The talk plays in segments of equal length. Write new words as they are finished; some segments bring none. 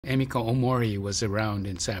Emiko Omori was around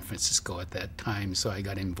in San Francisco at that time, so I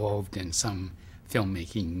got involved in some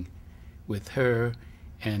filmmaking with her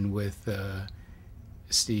and with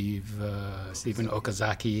Stephen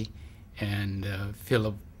Okazaki, and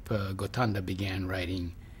Philip Gotanda began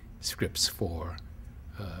writing scripts for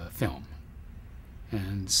film.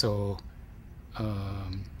 And so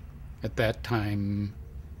at that time,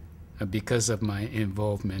 because of my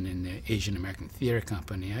involvement in the Asian American Theater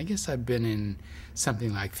Company, I guess I've been in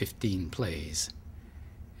something like 15 plays.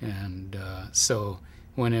 And so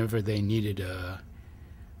whenever they needed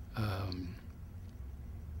an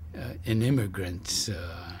immigrant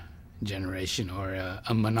generation or a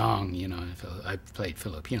Manong, you know, I played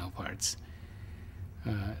Filipino parts,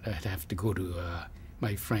 I'd have to go to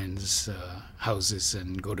my friends' houses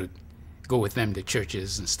and go with them to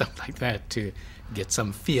churches and stuff like that to get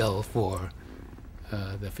some feel for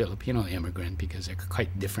the Filipino immigrant, because they're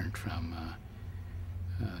quite different from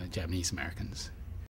Japanese Americans.